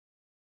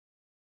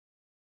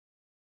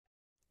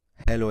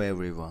Hello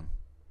everyone,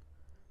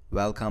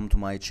 welcome to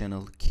my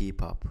channel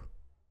Keep Up.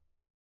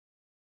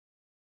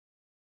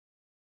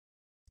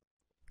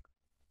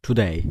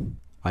 Today,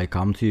 I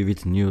come to you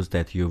with news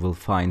that you will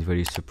find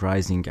very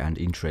surprising and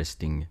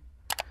interesting.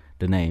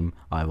 The name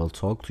I will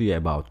talk to you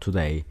about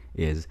today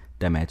is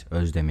Demet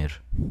Özdemir.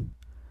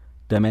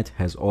 Demet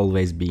has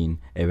always been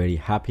a very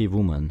happy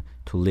woman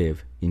to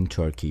live in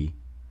Turkey.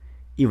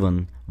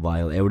 Even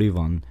while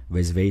everyone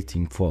was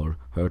waiting for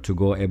her to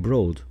go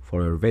abroad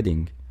for her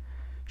wedding,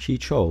 she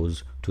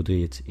chose to do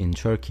it in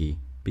Turkey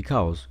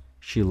because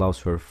she loves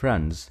her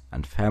friends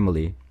and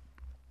family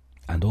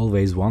and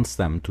always wants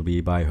them to be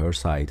by her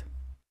side.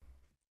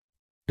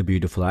 The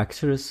beautiful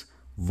actress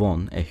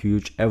won a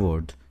huge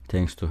award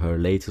thanks to her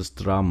latest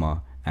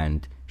drama,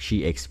 and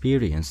she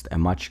experienced a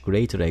much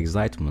greater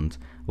excitement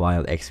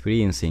while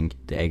experiencing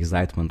the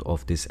excitement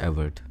of this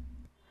award.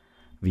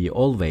 We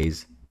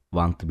always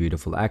want the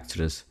beautiful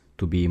actress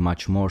to be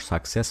much more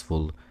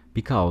successful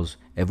because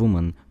a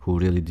woman who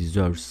really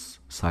deserves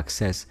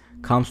success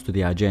comes to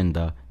the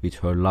agenda with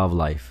her love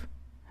life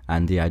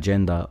and the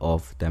agenda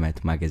of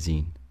Demet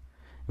magazine,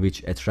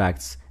 which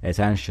attracts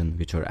attention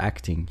with her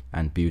acting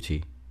and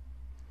beauty.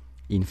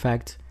 In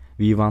fact,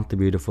 we want the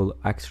beautiful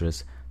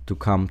actress to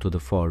come to the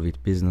fore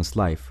with business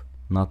life,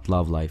 not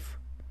love life.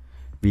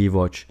 We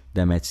watch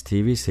Demet's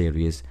TV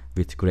series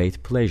with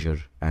great pleasure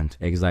and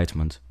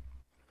excitement.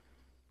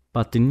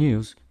 But the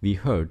news we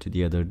heard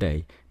the other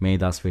day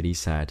made us very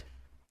sad.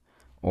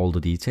 All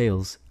the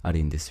details are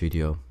in this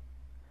video.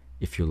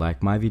 If you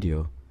like my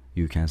video,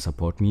 you can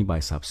support me by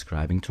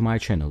subscribing to my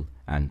channel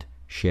and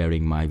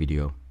sharing my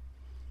video.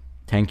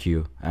 Thank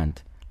you,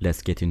 and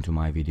let's get into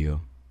my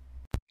video.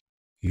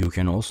 You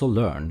can also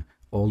learn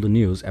all the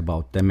news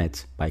about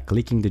Demet by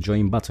clicking the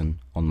join button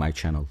on my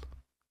channel.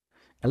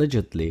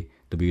 Allegedly,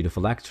 the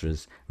beautiful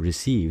actress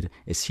received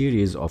a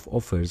series of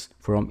offers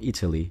from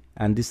Italy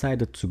and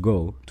decided to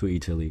go to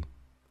Italy.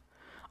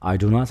 I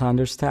do not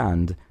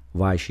understand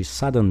why she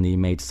suddenly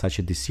made such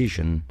a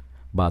decision,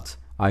 but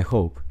I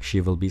hope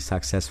she will be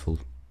successful.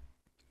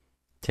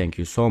 Thank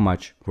you so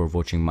much for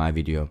watching my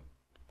video.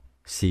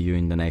 See you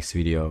in the next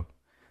video.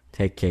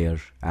 Take care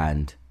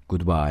and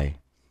goodbye.